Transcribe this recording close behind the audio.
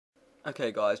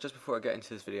Okay guys, just before I get into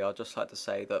this video, I'd just like to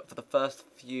say that for the first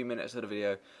few minutes of the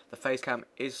video, the FaceCam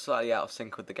is slightly out of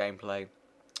sync with the gameplay.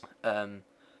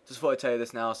 Just thought I'd tell you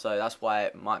this now, so that's why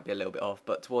it might be a little bit off,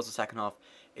 but towards the second half,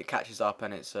 it catches up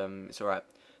and it's alright.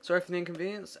 Sorry for the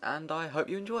inconvenience, and I hope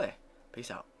you enjoy. Peace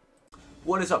out.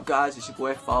 What is up guys, it's your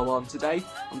boy Far1. Today,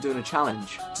 I'm doing a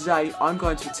challenge. Today, I'm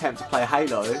going to attempt to play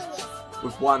Halo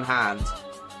with one hand.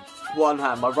 My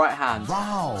right hand.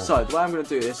 Wow. So, the way I'm going to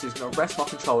do this is going to rest my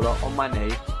controller on my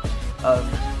knee.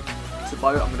 To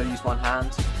vote, I'm going to use one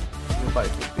hand. I'm going to vote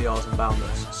for BRs and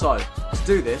boundless. So, to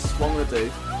do this, what I'm going to do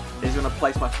is I'm going to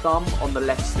place my thumb on the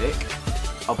left stick.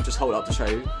 I'll just hold it up to show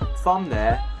you. Thumb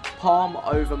there, palm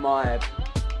over my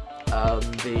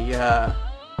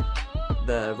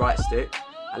the right stick,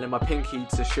 and then my pinky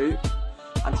to shoot,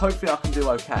 and hopefully I can do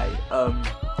okay. I'll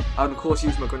of course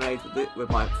use my grenade with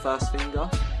my first finger.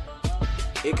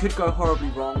 It could go horribly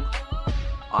wrong,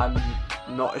 I'm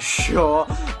not sure.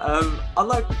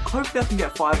 Hopefully I can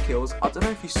get 5 kills. I don't know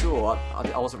if you saw,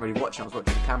 I wasn't really watching, I was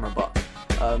watching the camera, but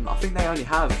I think they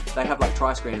have like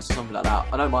tri-screeners or something like that.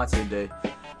 I know my team do.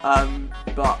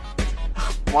 But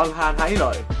one hand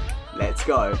Halo, let's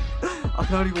go. I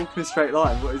can only walk in a straight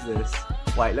line. What is this?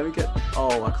 Wait, let me get.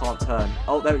 Oh, I can't turn.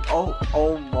 Oh, there we go.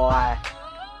 Oh my.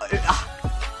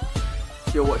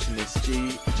 If you're watching this,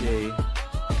 GG.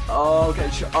 Oh,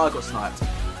 getting shot. Oh, I got sniped.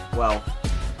 Well,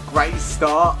 great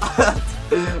start.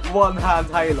 One hand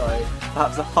Halo.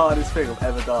 Perhaps the hardest thing I've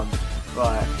ever done.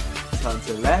 Right, turn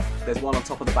to the left. There's one on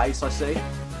top of the base, I see.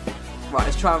 Right,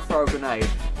 let's try and throw a grenade.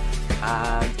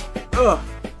 And.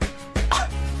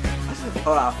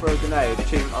 Alright, throw a grenade.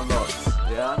 Achievement unlocked.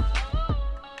 Yeah.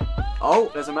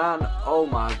 Oh, there's a man. Oh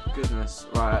my goodness.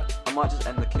 Right, I might just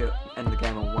end the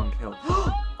game on 1 kill.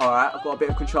 Alright, I've got a bit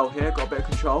of control here. Got a bit of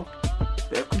control.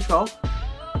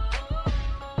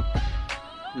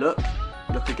 Look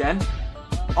again.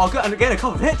 Oh, good. And again, a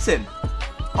couple of hits in.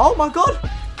 Oh my god.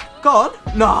 God.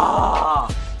 Nah.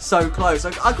 So close.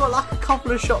 I got like a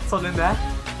couple of shots on in there.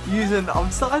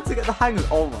 I'm starting to get the hang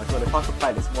of. Oh my god. If I could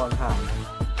play this one hand,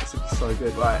 this would be so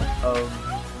good. Right.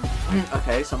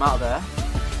 Okay, so I'm out of there.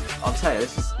 I'll tell you,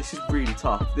 this is really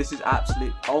tough. This is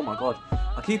absolute. Oh my god.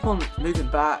 I keep on moving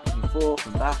back and forth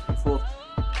and back and forth.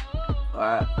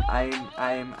 Alright,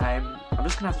 aim. I'm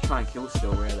just gonna have to try and kill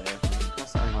still, really.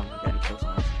 That's the only one I'm getting kills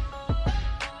on.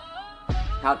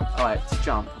 Alright, to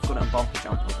jump. I've got it on bumper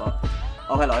jump, but.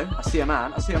 Oh, hello. I see a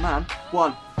man.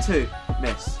 1, 2,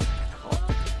 miss. Oh.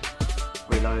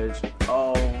 Reload.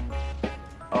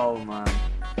 Oh man.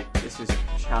 This is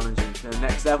challenging to the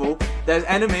next level. There's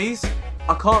enemies.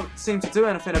 I can't seem to do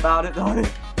anything about it though.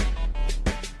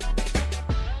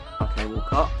 Okay,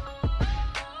 walk up.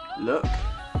 Look.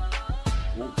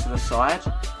 Walk to the side.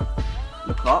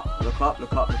 Look up.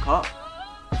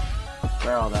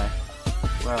 Where are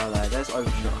they? There's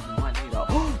overshot. I might need up.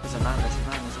 Oh, there's a man. There's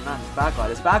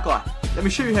a bad guy. Let me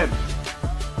shoot him.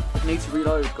 I need to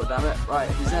reload, goddammit. Right,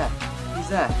 he's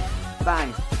there.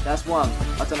 Bang. That's one.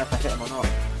 I don't know if I hit him or not.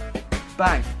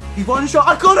 Bang. He's one shot.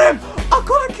 I got him. I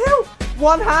got a kill.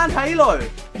 One hand Halo.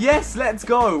 Yes, let's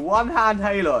go. One hand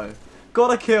Halo.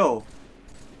 Got a kill.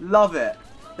 Love it.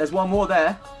 There's one more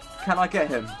there. Can I get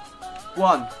him?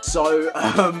 One. So,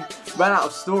 ran out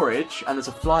of storage and there's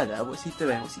a fly there. What's he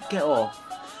doing? Get off.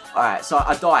 Alright, so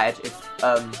I died.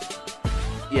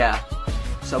 Yeah.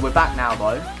 So we're back now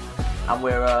though. And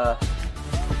we're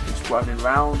just running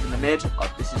around in the mid.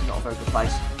 Oh, this is not a very good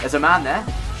place. There's a man there.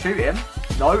 Shoot him.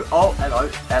 No. Oh, hello,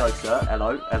 sir.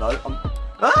 Hello.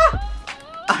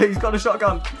 He's got a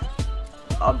shotgun.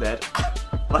 I'm dead.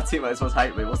 My teammates must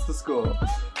hate me. What's the score?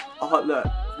 Oh, look.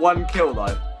 1 kill,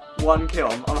 though. 1 kill.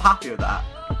 I'm happy with that.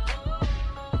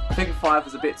 I think 5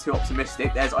 was a bit too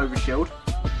optimistic. There's overshield.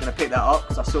 I'm going to pick that up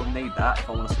because I sort of need that if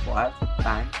I want to survive.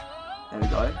 Bang. There we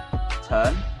go.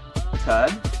 Turn.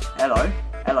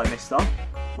 Hello, mister.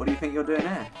 What do you think you're doing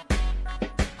here?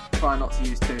 Try not to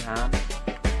use 2 hands.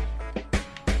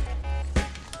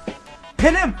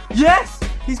 Hit him! Yes!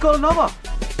 He's got another!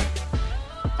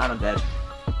 And I'm dead.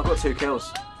 I've got 2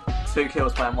 kills. 2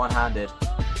 kills playing one-handed.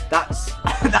 That's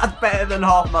better than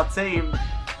half my team.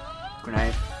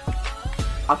 Grenade.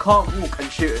 I can't walk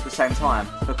and shoot at the same time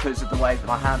because of the way that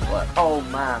my hands work. Oh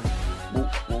man.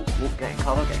 Walk, getting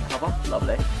cover.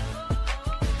 Lovely.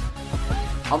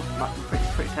 I'm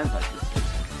pretty tense actually.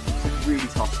 This is really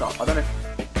tough stuff. I don't know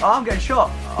if... Oh, I'm getting shot.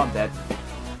 I'm dead.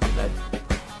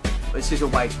 This is a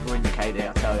way to ruin your KD,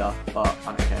 I tell ya, but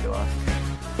I don't care, do I?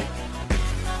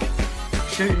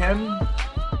 Shoot him.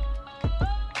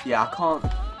 Yeah, I can't.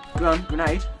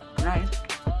 Grenade.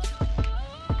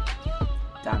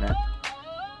 Damn it.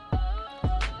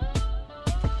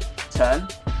 Turn.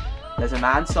 There's a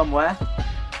man somewhere.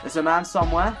 There's a man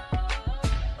somewhere.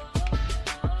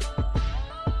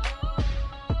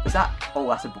 Is that? Oh,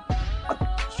 that's a.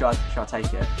 Should I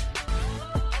take it?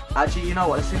 Actually, you know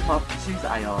what? Let's use the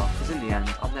AR. Because in the end,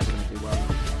 I'm never going to do well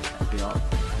with FBR.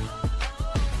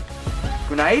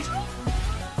 Grenade.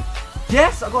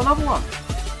 Yes, I got another one.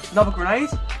 Another grenade.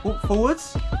 Walk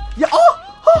forwards. Yeah. Oh!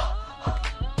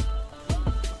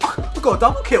 I got a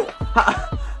double kill.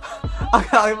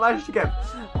 I managed to get.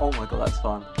 Oh my god, that's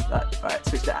fun. Right,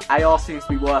 switch to AR seems to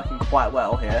be working quite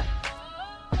well here.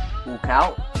 Walk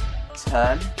out.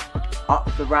 Turn. Up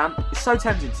the ramp. It's so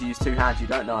tempting to use two hands, you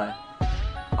don't know.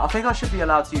 I think I should be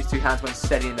allowed to use two hands when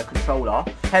steadying the controller.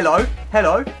 Hello.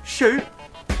 Hello. Shoot.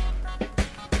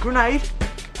 Grenade.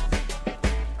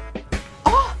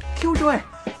 Oh, killjoy.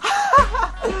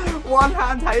 One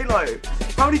hand Halo.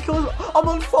 How many kills? I'm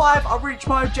on 5. I've reached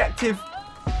my objective.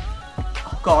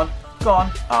 Oh, go on. Go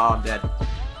on. Oh, I'm dead.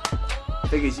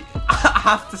 Thing is, I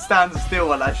have to stand still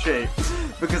when I shoot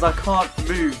because I can't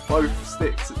move both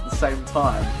sticks at the same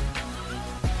time.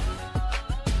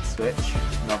 Switch.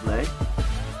 Lovely.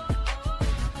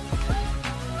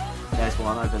 There's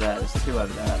one over there. There's two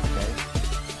over there.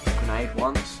 Okay. Grenade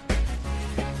once.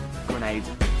 Grenade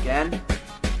again.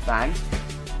 Bang.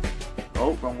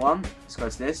 Oh, wrong one. Let's go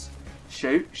to this.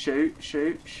 Shoot, shoot,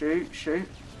 shoot, shoot, shoot.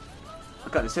 I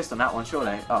got an assist on that one,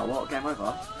 surely. Oh, what? Game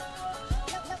over.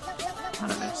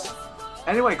 And a miss.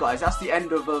 Anyway, guys, that's the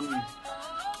end of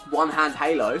One Hand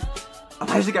Halo. I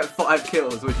managed to get 5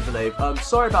 kills, would you believe?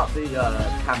 Sorry about the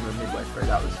camera midway through.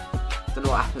 That was, don't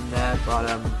know what happened there,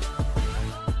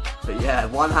 but yeah,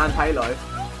 One Hand Halo.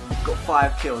 Got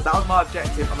 5 kills. That was my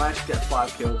objective. I managed to get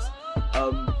 5 kills.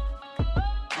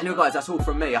 Anyway, guys, that's all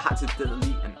from me. I had to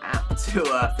delete an app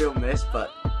to film this,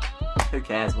 but who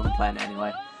cares when I'm playing it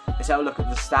anyway. Let's have a look at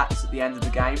the stats at the end of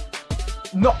the game.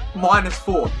 Not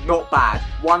 -4, not bad.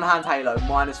 One Hand Halo,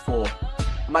 -4.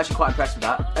 I'm actually quite impressed with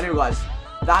that. Anyway, guys,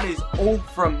 that is all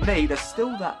from me. There's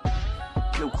still that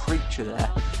little creature there.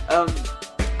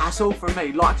 That's all from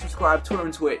me. Like, subscribe, Twitter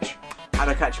and Twitch. And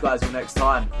I'll catch you guys all next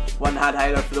time. One Hand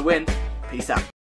Halo for the win. Peace out.